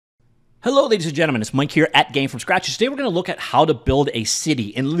Hello ladies and gentlemen, it's Mike here at Game From Scratch. Today we're going to look at how to build a city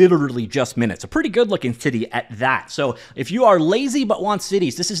in literally just minutes. A pretty good looking city at that. So if you are lazy but want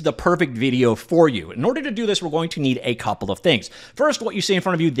cities, this is the perfect video for you. In order to do this, we're going to need a couple of things. First, what you see in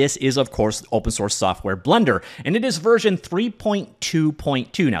front of you, this is of course open source software Blender, and it is version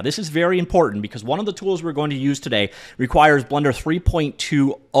 3.2.2. Now this is very important because one of the tools we're going to use today requires Blender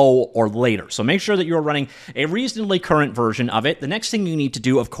 3.20 or later. So make sure that you're running a reasonably current version of it. The next thing you need to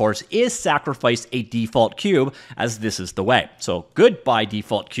do, of course, is sacrifice a default cube, as this is the way. So goodbye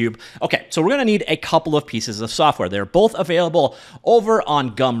default cube. Okay, so we're going to need a couple of pieces of software. They're both available over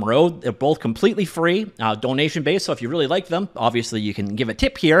on Gumroad. They're both completely free, donation-based, so if you really like them, obviously you can give a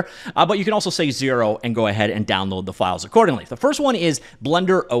tip here, but you can also say 0 and go ahead and download the files accordingly. The first one is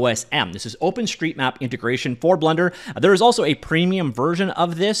Blender-OSM. This is OpenStreetMap integration for Blender. There is also a premium version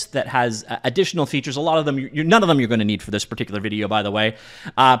of this that has additional features. A lot of them, none of them you're going to need for this particular video, by the way,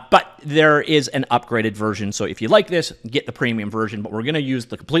 but there is an upgraded version. So if you like this, get the premium version, but we're going to use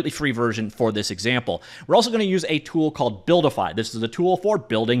the completely free version for this example. We're also going to use a tool called Buildify. This is a tool for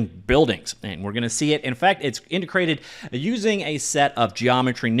building buildings, and we're going to see it. In fact, it's integrated using a set of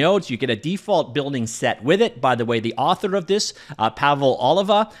geometry nodes. You get a default building set with it. By the way, the author of this, Pavel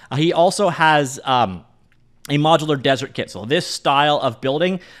Oliva, he also has a modular desert kit. So this style of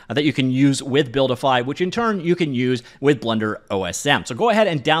building that you can use with Buildify, which in turn you can use with Blender-OSM. So go ahead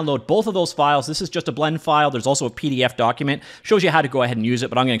and download both of those files. This is just a blend file. There's also a PDF document. Shows you how to go ahead and use it,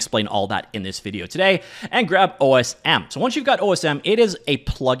 but I'm going to explain all that in this video today. And grab OSM. So once you've got OSM, it is a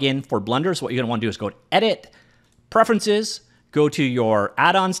plugin for Blender. So what you're going to want to do is go to Edit, Preferences, go to your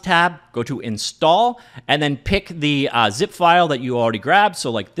add-ons tab, go to install, and then pick the zip file that you already grabbed.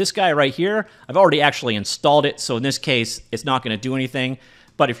 So like this guy right here, I've already actually installed it. So in this case, it's not going to do anything.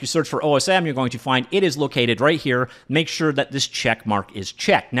 But if you search for OSM, you're going to find it is located right here. Make sure that this check mark is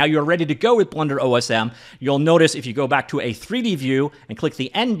checked. Now you're ready to go with Blender-OSM. You'll notice if you go back to a 3D view and click the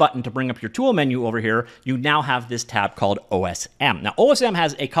N button to bring up your tool menu over here, you now have this tab called OSM. Now OSM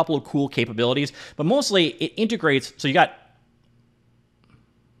has a couple of cool capabilities, but mostly it integrates, so you got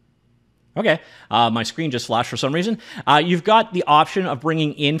okay, my screen just flashed for some reason. You've got the option of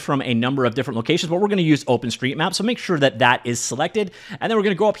bringing in from a number of different locations, but we're going to use OpenStreetMap, so make sure that that is selected. And then we're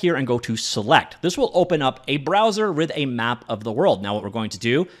going to go up here and go to Select. This will open up a browser with a map of the world. Now what we're going to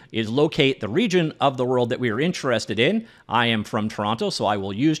do is locate the region of the world that we are interested in. I am from Toronto, so I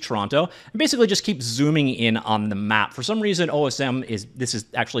will use Toronto. And basically just keep zooming in on the map. For some reason, this is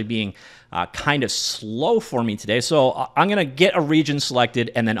actually being kind of slow for me today, so I'm going to get a region selected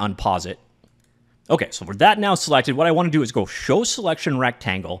and then unpause it. Okay, so with that now selected, what I want to do is go Show Selection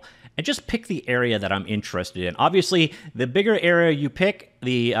Rectangle and just pick the area that I'm interested in. Obviously, the bigger area you pick,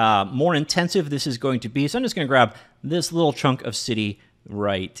 the more intensive this is going to be. So I'm just going to grab this little chunk of city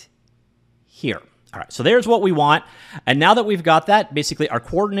right here. All right, so there's what we want. And now that we've got that, basically our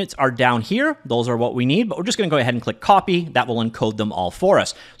coordinates are down here. Those are what we need, but we're just gonna go ahead and click copy. That will encode them all for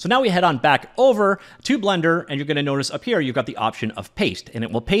us. So now we head on back over to Blender, and you're gonna notice up here, you've got the option of paste, and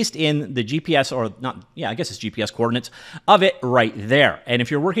it will paste in the GPS, or not, yeah, I guess it's GPS coordinates of it right there. And if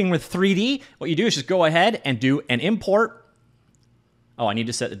you're working with 3D, what you do is just go ahead and do an import. Oh, I need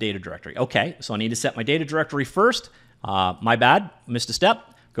to set the data directory. Okay, so I need to set my data directory first. My bad, missed a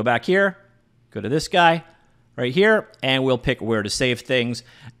step. Go back here. Go to this guy right here, and we'll pick where to save things.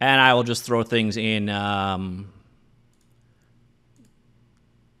 And I will just throw things in temp.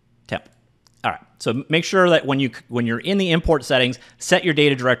 All right, so make sure that when you're in the import settings, set your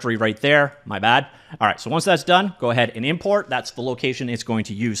data directory right there. My bad. All right, so once that's done, go ahead and import. That's the location it's going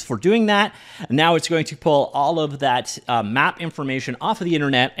to use for doing that. And now it's going to pull all of that map information off of the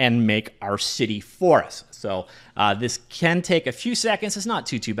internet and make our city for us. So this can take a few seconds. It's not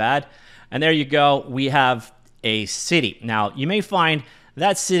too bad. And there you go, we have a city. Now, you may find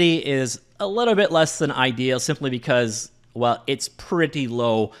that city is a little bit less than ideal simply because, well, it's pretty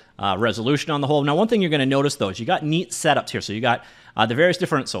low resolution on the whole. Now, one thing you're gonna notice though is you got neat setups here. So you got the various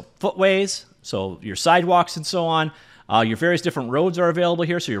different, footways, so your sidewalks and so on. Your various different roads are available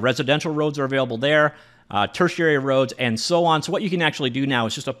here. So your residential roads are available there. Tertiary roads, and so on. So what you can actually do now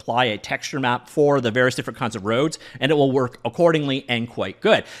is just apply a texture map for the various different kinds of roads, and it will work accordingly and quite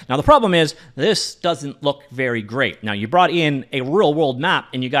good. Now, the problem is this doesn't look very great. Now, you brought in a real-world map,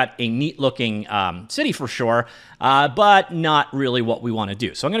 and you got a neat-looking city for sure, but not really what we want to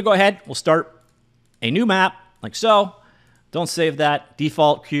do. So I'm going to go ahead. We'll start a new map, like so. Don't save that.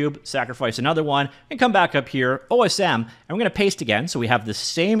 Default cube, sacrifice another one, and come back up here, OSM, and we're going to paste again, so we have the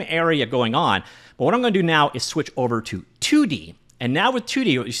same area going on. But what I'm going to do now is switch over to 2D, And now with 2D,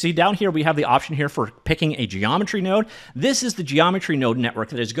 you see down here, we have the option here for picking a geometry node. This is the geometry node network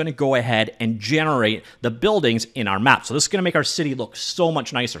that is going to go ahead and generate the buildings in our map. So this is going to make our city look so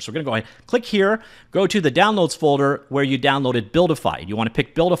much nicer. So we're going to go ahead, click here, go to the downloads folder where you downloaded Buildify. You want to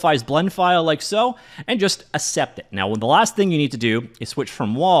pick Buildify's blend file like so, and just accept it. Now, the last thing you need to do is switch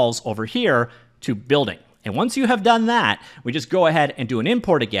from walls over here to building. And once you have done that, we just go ahead and do an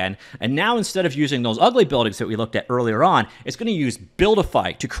import again. And now instead of using those ugly buildings that we looked at earlier on, it's going to use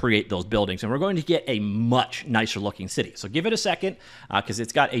Buildify to create those buildings. And we're going to get a much nicer looking city. So give it a second because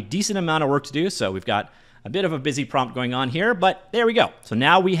it's got a decent amount of work to do. So we've got a bit of a busy prompt going on here, but there we go. So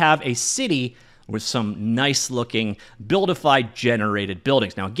now we have a city with some nice looking Buildify generated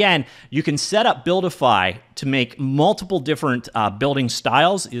buildings. Now again, you can set up Buildify to make multiple different building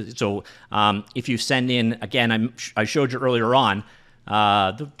styles. So if you send in, again, I showed you earlier on,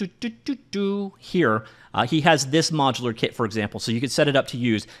 here, he has this modular kit, for example, so you could set it up to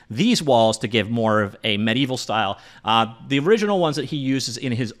use these walls to give more of a medieval style. The original ones that he uses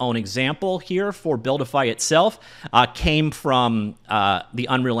in his own example here for Buildify itself came from the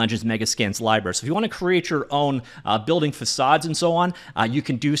Unreal Engine's Megascans library. So if you want to create your own building facades and so on, you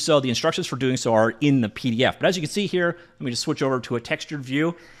can do so. The instructions for doing so are in the PDF. But as you can see here, let me just switch over to a textured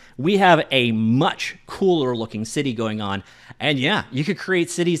view. We have a much cooler looking city going on. And yeah, you could create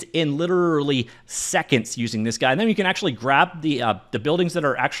cities in literally seconds using this guy. And then you can actually grab the buildings that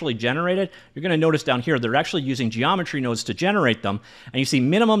are actually generated. You're going to notice down here, they're actually using geometry nodes to generate them. And you see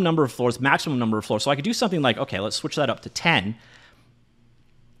minimum number of floors, maximum number of floors. So I could do something like, okay, let's switch that up to 10.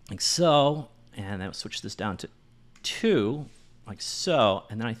 Like so. And then switch this down to 2, like so.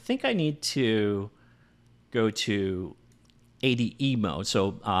 And then I think I need to go to ADE mode,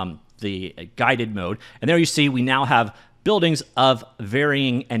 so the guided mode. And there you see we now have buildings of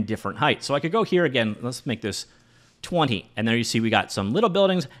varying and different heights. So I could go here again, let's make this 20. And there you see we got some little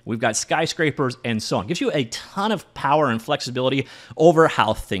buildings, we've got skyscrapers, and so on. It gives you a ton of power and flexibility over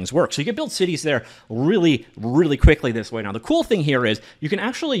how things work. So you can build cities there really, really quickly this way. Now, the cool thing here is you can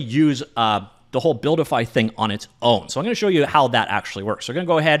actually use the whole Buildify thing on its own. So I'm going to show you how that actually works. So we're going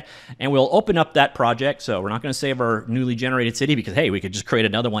to go ahead and we'll open up that project. So we're not going to save our newly generated city because, hey, we could just create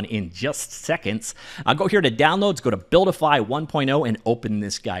another one in just seconds. I'll go here to Downloads, go to Buildify 1.0, and open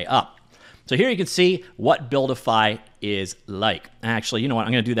this guy up. So here you can see what Buildify is like. Actually, you know what?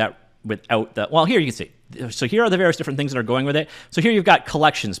 I'm going to do that without the, well, here you can see. So here are the various different things that are going with it. So here you've got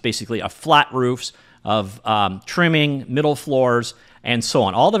collections, basically, of flat roofs, of trimming, middle floors, and so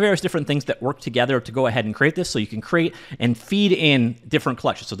on. All the various different things that work together to go ahead and create this, so you can create and feed in different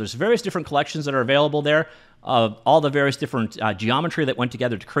collections. So there's various different collections that are available there of all the various different geometry that went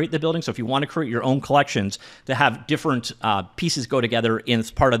together to create the building. So if you want to create your own collections to have different pieces go together in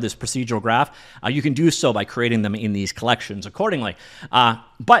part of this procedural graph, you can do so by creating them in these collections accordingly.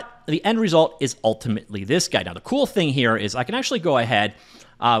 But the end result is ultimately this guy. Now, the cool thing here is I can actually go ahead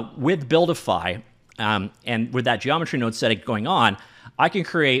with Buildify and with that geometry node setting going on, I can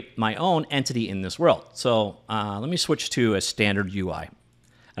create my own entity in this world. So let me switch to a standard UI.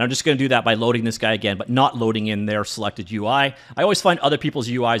 And I'm just going to do that by loading this guy again, but not loading in their selected UI. I always find other people's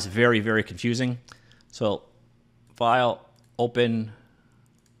UIs very, very confusing. So File, Open,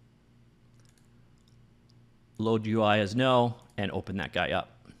 Load UI as no, and open that guy up.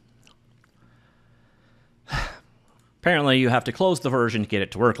 Apparently, you have to close the version to get it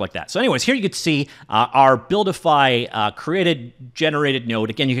to work like that. So anyways, here you can see our Buildify created, generated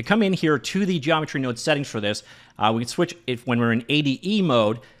node. Again, you can come in here to the geometry node settings for this. We can switch it when we're in ADE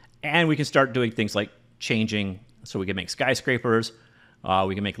mode, and we can start doing things like changing. So we can make skyscrapers.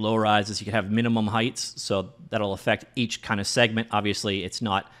 We can make low rises. You can have minimum heights, so that'll affect each kind of segment. Obviously, it's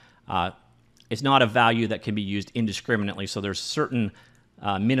not a value that can be used indiscriminately, so there's certain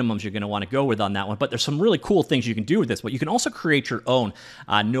minimums you're going to want to go with on that one. But there's some really cool things you can do with this, but you can also create your own,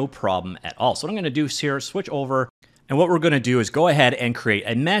 no problem at all. So what I'm going to do here is switch over, and what we're going to do is go ahead and create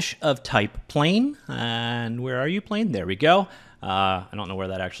a mesh of type plane. And where are you, plane? There we go. I don't know where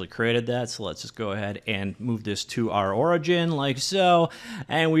that actually created that, so let's just go ahead and move this to our origin like so,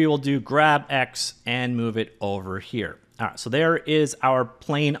 and we will do grab X and move it over here. All right, so there is our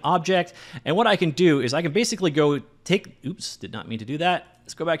plane object, and what I can do is I can basically go take, oops, did not mean to do that.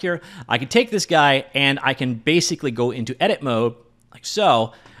 Let's go back here. I can take this guy, and I can basically go into edit mode, like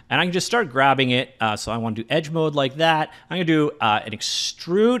so, and I can just start grabbing it. So I want to do edge mode like that. I'm going to do an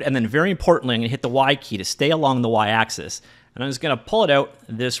extrude, and then very importantly, I'm going to hit the Y key to stay along the Y axis. And I'm just going to pull it out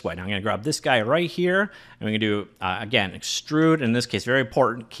this way. Now I'm going to grab this guy right here, and we're going to do, again, extrude. In this case, very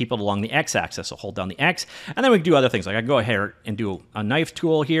important, keep it along the X axis. So hold down the X, and then we can do other things. Like I can go ahead and do a knife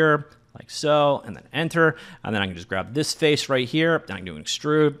tool here, like so, and then enter. And then I can just grab this face right here. Then I can do an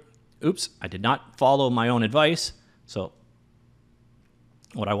extrude. Oops, I did not follow my own advice. So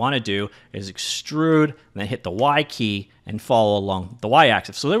what I want to do is extrude and then hit the Y key and follow along the Y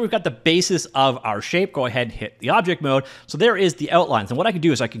axis. So there we've got the basis of our shape. Go ahead and hit the object mode. So there is the outlines. And what I can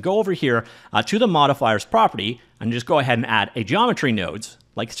do is I can go over here to the modifiers property and just go ahead and add a geometry nodes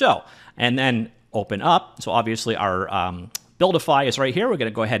like so. And then open up. So obviously our Buildify is right here. We're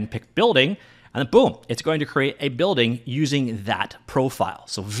going to go ahead and pick building. And then boom, it's going to create a building using that profile.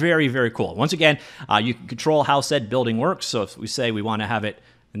 So very, very cool. Once again, you can control how said building works. So if we say we want to have it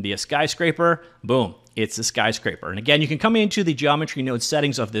and be a skyscraper, boom, it's a skyscraper. And again, you can come into the geometry node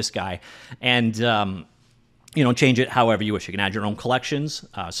settings of this guy and change it however you wish. You can add your own collections.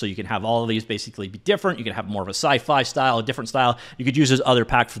 So you can have all of these basically be different. You can have more of a sci-fi style, a different style. You could use this other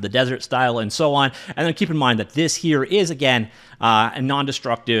pack for the desert style and so on. And then keep in mind that this here is, again, a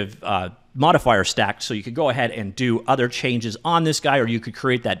non-destructive modifier stack, so you could go ahead and do other changes on this guy, or you could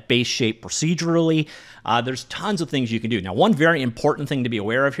create that base shape procedurally. There's tons of things you can do. Now, one very important thing to be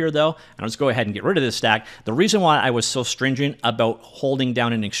aware of here, though, and let's go ahead and get rid of this stack. The reason why I was so stringent about holding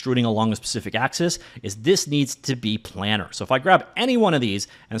down and extruding along a specific axis is this needs to be planar. So if I grab any one of these,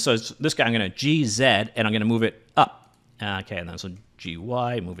 and so this guy, I'm going to GZ, and I'm going to move it up. Okay, and then so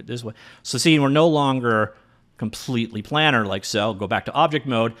GY, move it this way. So see, we're no longer completely planar like so. Go back to object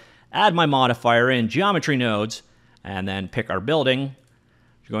mode, add my modifier in geometry nodes, and then pick our building.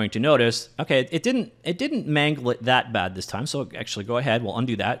 You're going to notice, okay, it didn't mangle it that bad this time. So actually go ahead, we'll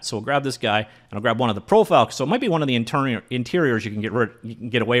undo that. So we'll grab this guy and I'll grab one of the profile. So it might be one of the interiors you can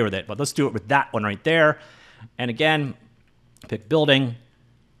get away with it, but let's do it with that one right there. And again, pick building,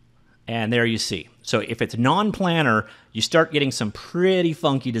 and there you see. So if it's non-planar, you start getting some pretty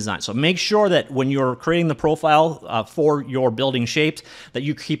funky design. So make sure that when you're creating the profile for your building shapes, that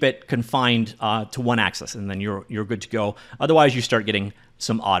you keep it confined to one axis, and then you're good to go. Otherwise, you start getting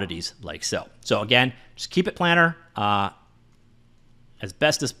some oddities like so. So again, just keep it planar as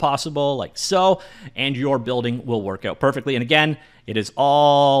best as possible, like so, and your building will work out perfectly. And again, it is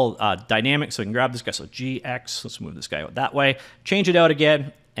all dynamic, so you can grab this guy. So GX, let's move this guy out that way, change it out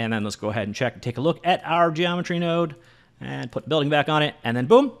again, and then let's go ahead and check and take a look at our geometry node and put building back on it. And then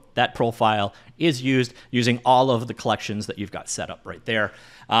boom, that profile is used using all of the collections that you've got set up right there.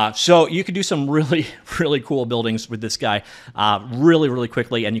 So you can do some really, really cool buildings with this guy really, really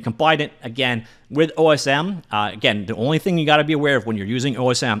quickly. And you combine it, again, with OSM. Again, the only thing you got to be aware of when you're using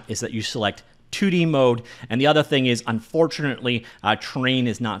OSM is that you select 2D mode, and the other thing is, unfortunately, terrain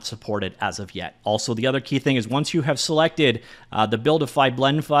is not supported as of yet. Also, the other key thing is once you have selected the Buildify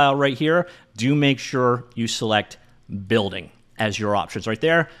blend file right here, do make sure you select building as your options right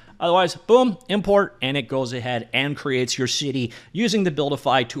there. Otherwise, boom, import, and it goes ahead and creates your city using the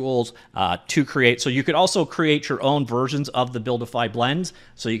Buildify tools to create. So you could also create your own versions of the Buildify blends.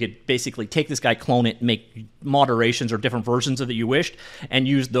 So you could basically take this guy, clone it, make moderations or different versions of it you wished, and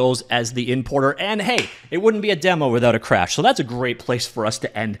use those as the importer. And hey, it wouldn't be a demo without a crash. So that's a great place for us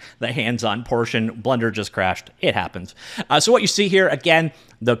to end the hands-on portion. Blender just crashed. It happens. So what you see here, again,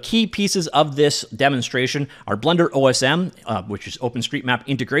 the key pieces of this demonstration are Blender-OSM, which is OpenStreetMap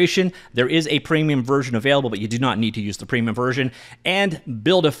integration. There is a premium version available, but you do not need to use the premium version. And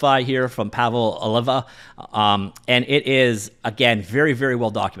Buildify here from Pavel Oliva. And it is, again, very, very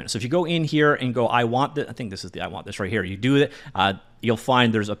well documented. So if you go in here and go, I want this, I think this is the I want this right here. You do it. You'll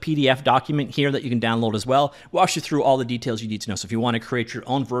find there's a PDF document here that you can download as well. Walks you through all the details you need to know. So if you want to create your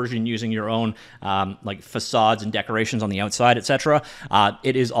own version using your own like facades and decorations on the outside, etc.,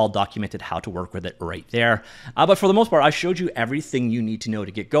 it is all documented how to work with it right there. But for the most part, I showed you everything you need to know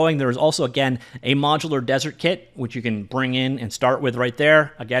to get going. There is also, again, a modular desert kit, which you can bring in and start with right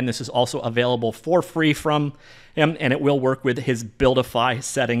there. Again, this is also available for free from him, and it will work with his Buildify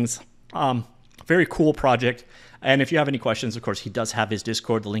settings. Very cool project. And if you have any questions, of course, he does have his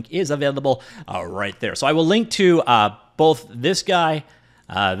Discord. The link is available right there. So I will link to both this guy,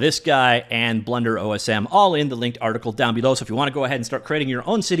 and Blender-OSM, all in the linked article down below. So if you want to go ahead and start creating your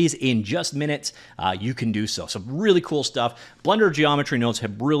own cities in just minutes, you can do so. Some really cool stuff. Blender geometry nodes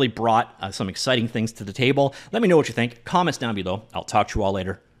have really brought some exciting things to the table. Let me know what you think. Comments down below. I'll talk to you all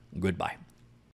later. Goodbye.